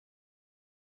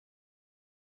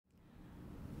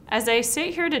As I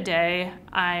sit here today,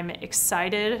 I'm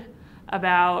excited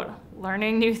about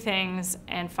learning new things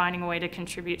and finding a way to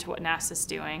contribute to what NASA's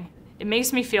doing. It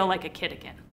makes me feel like a kid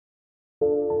again.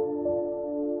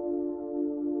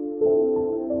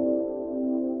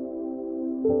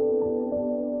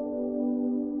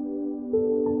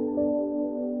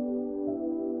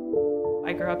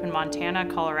 I grew up in Montana,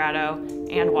 Colorado,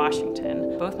 and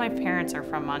Washington. Both my parents are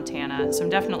from Montana, so I'm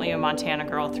definitely a Montana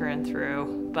girl through and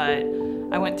through, but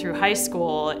I went through high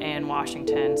school in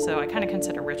Washington, so I kind of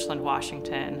consider Richland,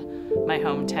 Washington my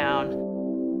hometown.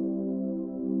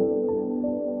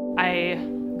 I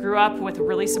grew up with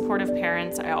really supportive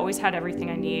parents. I always had everything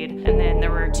I need, and then there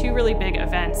were two really big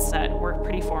events that were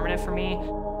pretty formative for me.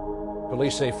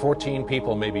 Police say 14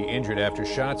 people may be injured after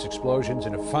shots, explosions,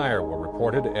 and a fire were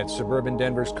reported at suburban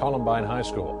Denver's Columbine High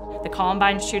School. The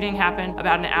Columbine shooting happened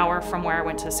about an hour from where I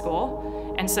went to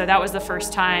school. And so that was the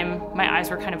first time my eyes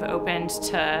were kind of opened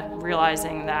to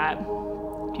realizing that,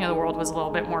 the world was a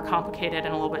little bit more complicated and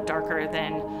a little bit darker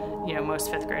than, most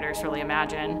fifth graders really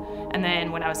imagine. And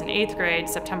then when I was in 8th grade,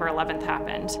 September 11th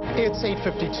happened. It's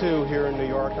 8:52 here in New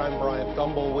York. I'm Bryant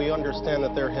Gumbel. We understand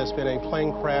that there has been a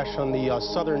plane crash on the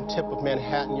southern tip of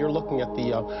Manhattan. You're looking at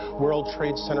the World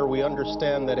Trade Center. We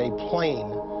understand that a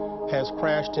plane has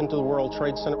crashed into the World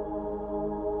Trade Center.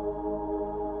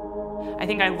 I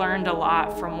think I learned a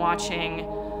lot from watching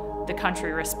the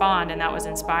country respond, and that was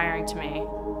inspiring to me.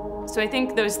 So I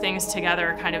think those things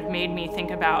together kind of made me think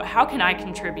about how can I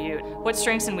contribute? What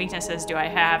strengths and weaknesses do I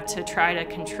have to try to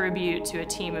contribute to a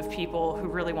team of people who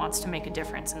really wants to make a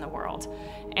difference in the world?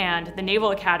 And the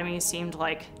Naval Academy seemed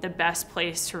like the best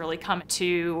place to really come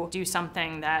to do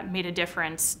something that made a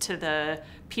difference to the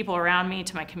people around me,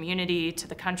 to my community, to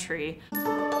the country.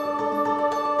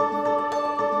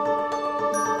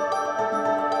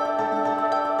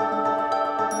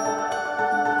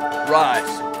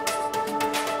 Rise.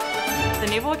 The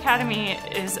Naval Academy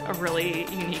is a really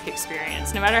unique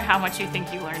experience. No matter how much you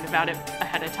think you learned about it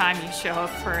ahead of time, you show up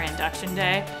for induction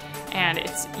day, and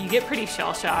you get pretty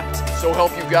shell-shocked. So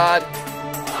help you God.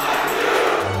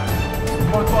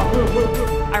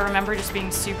 I remember just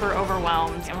being super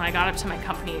overwhelmed, and when I got up to my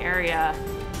company area,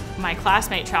 my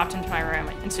classmate chopped into my room,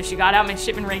 and so she got out my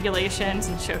shipment regulations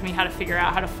and showed me how to figure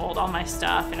out how to fold all my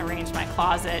stuff and arrange my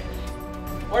closet.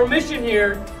 Our mission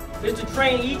here is to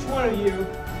train each one of you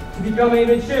to become a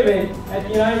midshipman at the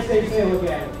United States Naval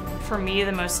Academy. For me,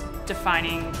 the most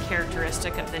defining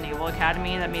characteristic of the Naval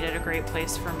Academy that made it a great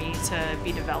place for me to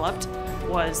be developed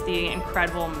was the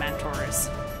incredible mentors.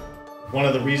 One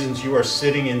of the reasons you are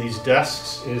sitting in these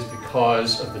desks is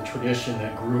because of the tradition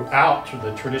that grew out,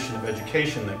 the tradition of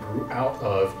education that grew out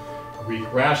of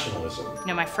Greek rationalism.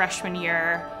 My freshman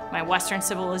year, my Western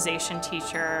civilization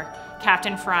teacher,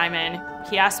 Captain Fryman,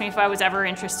 he asked me if I was ever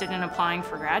interested in applying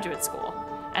for graduate school.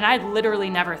 And I'd literally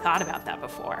never thought about that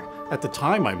before. At the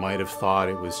time, I might have thought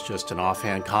it was just an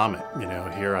offhand comment.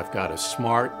 Here I've got a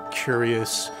smart,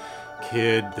 curious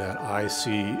kid that I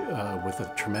see with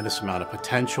a tremendous amount of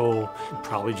potential. It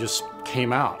probably just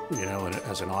came out,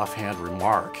 as an offhand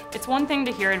remark. It's one thing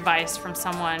to hear advice from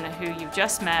someone who you've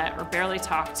just met or barely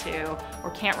talked to or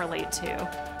can't relate to,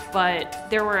 but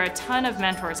there were a ton of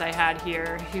mentors I had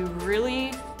here who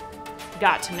really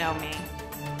got to know me,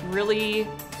 really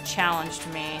challenged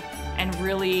me, and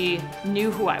really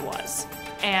knew who I was.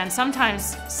 And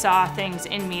sometimes saw things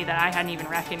in me that I hadn't even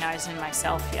recognized in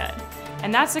myself yet.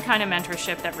 And that's the kind of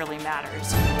mentorship that really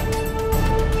matters.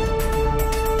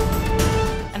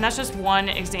 And that's just one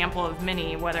example of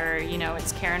many, whether,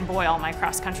 it's Karen Boyle, my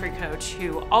cross-country coach,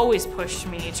 who always pushed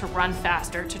me to run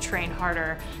faster, to train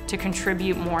harder, to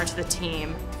contribute more to the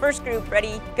team. First group,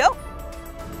 ready, go.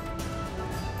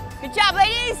 Good job,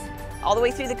 ladies. All the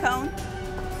way through the cone.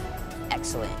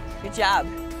 Excellent, good job.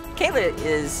 Kayla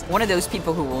is one of those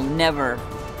people who will never,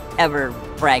 ever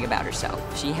brag about herself.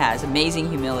 She has amazing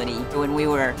humility. When we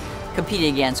were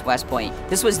competing against West Point,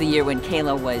 this was the year when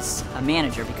Kayla was a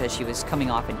manager because she was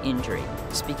coming off an injury.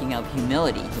 Speaking of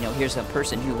humility, here's a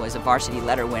person who was a varsity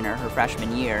letter winner her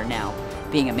freshman year, now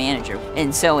being a manager.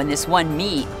 And so in this one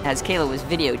meet, as Kayla was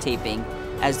videotaping,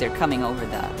 as they're coming over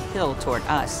the hill toward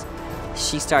us,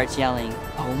 she starts yelling,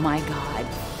 "Oh my God,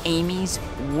 Amy's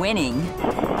winning."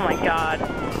 Oh my God,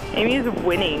 Amy's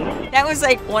winning. That was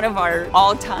like one of our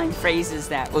all-time phrases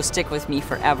that will stick with me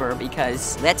forever,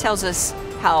 because that tells us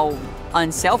how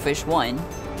unselfish, one,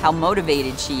 how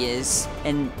motivated she is,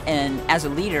 and as a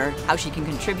leader, how she can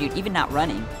contribute, even not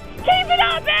running. Keep it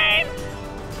up, babe!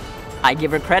 I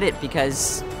give her credit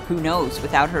because who knows,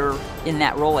 without her in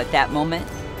that role at that moment,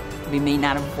 we may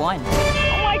not have won.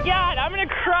 Oh my God, I'm gonna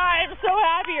cry. I'm so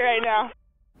happy right now.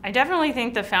 I definitely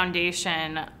think the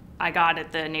foundation I got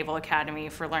at the Naval Academy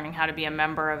for learning how to be a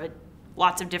member of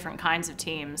lots of different kinds of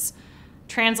teams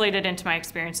translated into my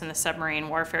experience in the submarine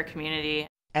warfare community.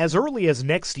 As early as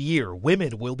next year,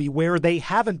 women will be where they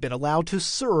haven't been allowed to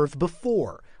serve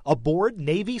before, aboard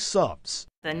Navy subs.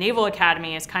 The Naval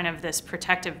Academy is kind of this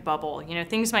protective bubble. You know,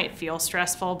 things might feel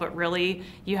stressful, but really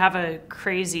you have a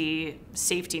crazy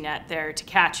safety net there to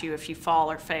catch you if you fall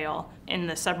or fail. In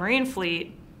the submarine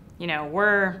fleet, you know,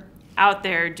 we're out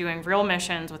there doing real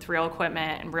missions with real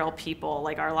equipment and real people.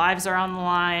 Like, our lives are on the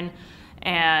line,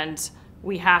 and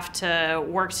we have to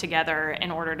work together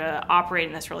in order to operate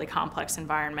in this really complex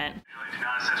environment. Do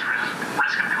not assess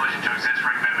risk of collision to exist.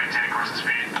 Recommend maintaining course and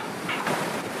speed.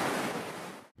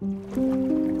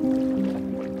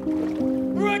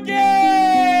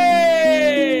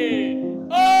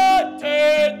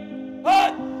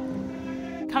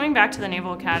 Coming back to the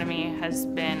Naval Academy has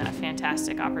been a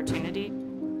fantastic opportunity.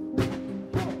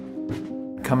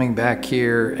 Coming back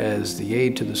here as the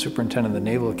aide to the superintendent of the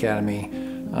Naval Academy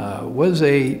was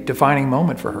a defining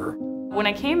moment for her. When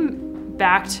I came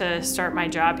back to start my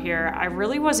job here, I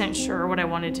really wasn't sure what I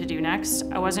wanted to do next.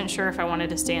 I wasn't sure if I wanted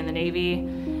to stay in the Navy,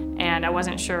 and I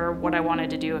wasn't sure what I wanted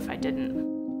to do if I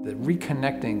didn't. The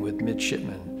reconnecting with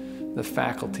midshipmen, the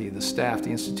faculty, the staff, the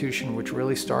institution which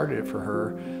really started it for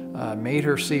her, made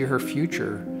her see her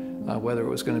future, whether it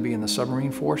was going to be in the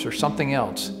submarine force or something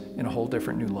else, in a whole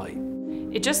different new light.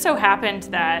 It just so happened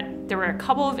that there were a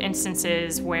couple of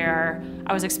instances where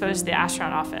I was exposed to the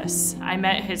astronaut office. I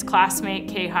met his classmate,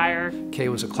 Kay Hire. Kay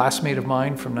was a classmate of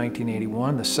mine from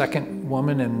 1981, the second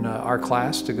woman in our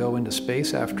class to go into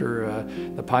space after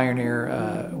the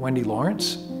pioneer Wendy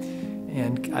Lawrence.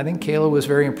 And I think Kayla was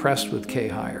very impressed with Kay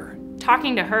Hire.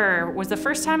 Talking to her was the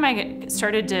first time I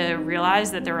started to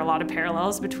realize that there were a lot of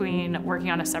parallels between working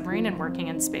on a submarine and working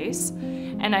in space.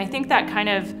 And I think that kind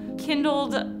of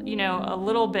kindled, you know, a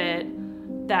little bit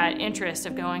that interest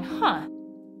of going, huh.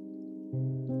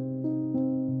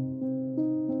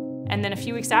 And then a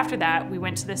few weeks after that, we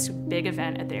went to this big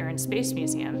event at the Air and Space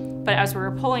Museum. But as we were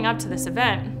pulling up to this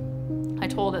event, I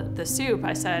told the soup,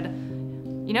 I said,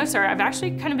 you know, sir, I've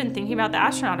actually kind of been thinking about the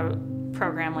astronaut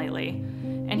program lately.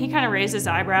 And he kind of raised his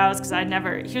eyebrows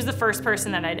because he was the first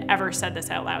person that I'd ever said this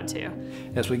out loud to.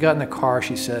 As we got in the car,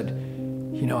 she said,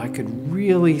 you know, I could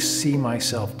really see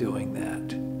myself doing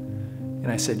that.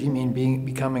 And I said, you mean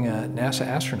becoming a NASA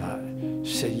astronaut?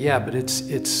 She said, yeah, but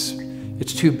it's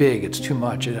too big, it's too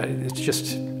much, it's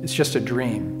just a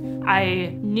dream.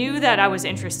 I knew that I was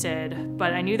interested,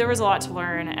 but I knew there was a lot to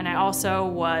learn, and I also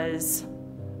was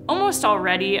almost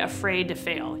already afraid to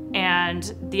fail.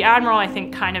 And the Admiral, I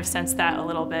think, kind of sensed that a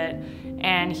little bit.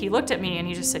 And he looked at me and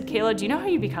he just said, Kayla, do you know how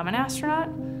you become an astronaut?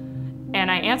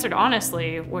 And I answered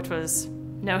honestly, which was,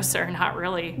 no, sir, not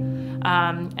really.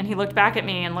 And he looked back at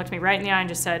me and looked me right in the eye and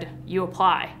just said, you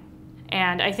apply.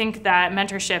 And I think that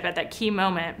mentorship at that key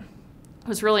moment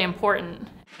was really important.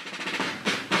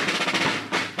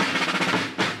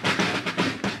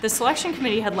 The selection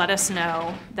committee had let us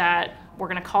know that we're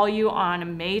going to call you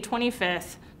on May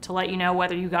 25th to let you know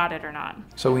whether you got it or not.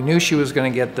 So we knew she was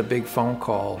going to get the big phone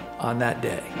call on that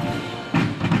day.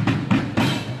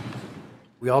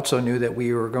 We also knew that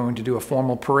we were going to do a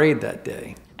formal parade that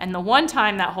day. And the one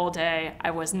time that whole day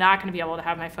I was not going to be able to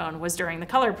have my phone was during the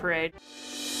color parade.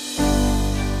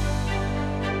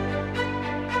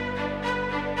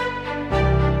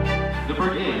 The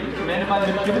brigade is commanded by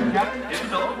the Midshipman Captain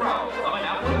Philip Rowe of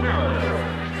Annapolis, Maryland.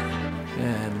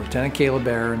 And Lieutenant Kayla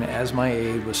Barron, as my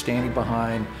aide, was standing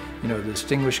behind, you know, the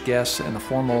distinguished guests and the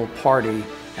formal party,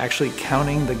 actually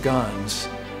counting the guns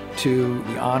to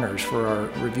the honors for our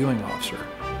reviewing officer.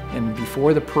 And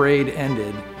before the parade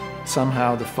ended,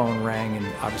 somehow the phone rang, and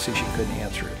obviously she couldn't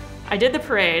answer it. I did the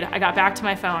parade, I got back to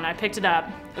my phone, I picked it up,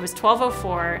 it was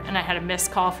 12:04, and I had a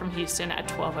missed call from Houston at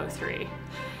 12:03.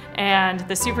 And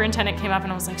the superintendent came up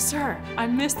and I was like, sir, I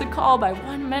missed the call by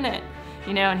 1 minute.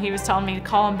 You know, and he was telling me to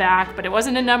call him back, but it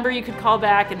wasn't a number you could call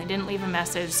back, and they didn't leave a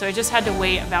message. So I just had to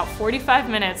wait about 45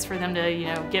 minutes for them to, you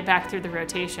know, get back through the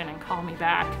rotation and call me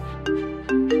back.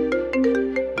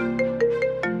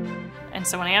 And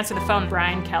so when I answered the phone,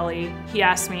 Brian Kelly, he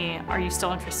asked me, are you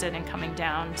still interested in coming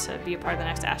down to be a part of the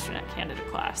next astronaut candidate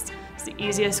class? It's the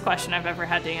easiest question I've ever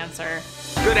had to answer.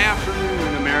 Good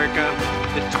afternoon, America.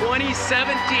 The 2017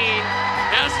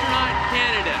 astronaut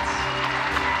candidates.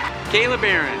 Kayla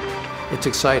Barron. It's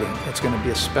exciting. It's going to be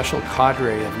a special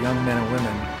cadre of young men and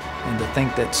women, and to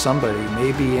think that somebody,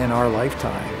 maybe in our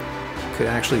lifetime, could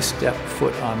actually step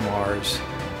foot on Mars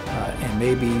and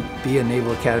maybe be a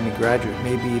Naval Academy graduate,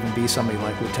 maybe even be somebody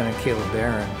like Lieutenant Kayla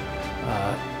Barron,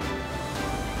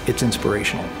 it's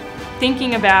inspirational.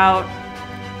 Thinking about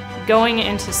going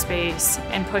into space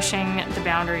and pushing the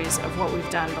boundaries of what we've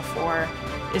done before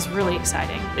is really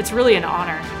exciting. It's really an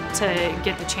honor to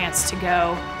get the chance to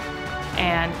go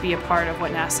and be a part of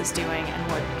what NASA's doing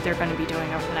and what they're going to be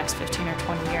doing over the next 15 or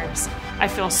 20 years. I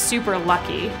feel super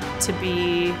lucky to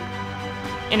be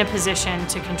in a position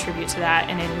to contribute to that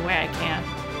in any way I can.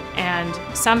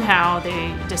 And somehow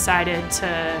they decided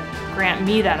to grant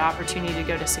me that opportunity to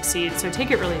go to succeed. So I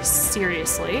take it really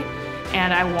seriously,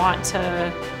 and I want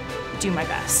to do my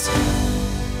best.